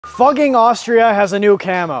Fucking Austria has a new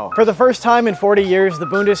camo. For the first time in 40 years, the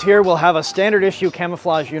Bundesheer will have a standard issue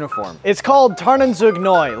camouflage uniform. It's called Tarnanzug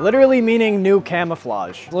Neu, literally meaning new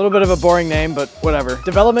camouflage. A little bit of a boring name, but whatever.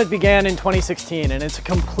 Development began in 2016, and it's a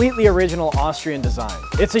completely original Austrian design.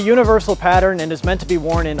 It's a universal pattern and is meant to be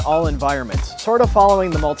worn in all environments, sort of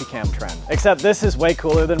following the multicam trend. Except this is way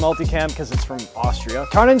cooler than multicam because it's from Austria.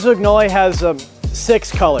 Tarnanzug Neu has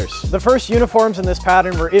 6 colors. The first uniforms in this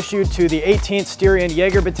pattern were issued to the 18th Styrian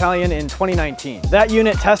Jaeger Battalion in 2019. That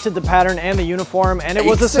unit tested the pattern and the uniform, and it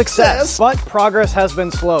was a success. But progress has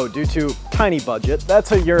been slow due to tiny budget.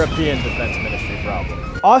 That's a European Defense Ministry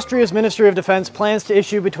problem. Austria's Ministry of Defense plans to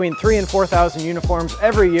issue between 3,000 and 4,000 uniforms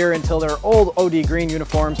every year until their old OD green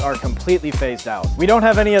uniforms are completely phased out. We don't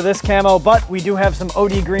have any of this camo, but we do have some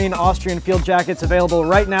OD green Austrian field jackets available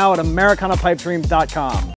right now at AmericanaPipedream.com.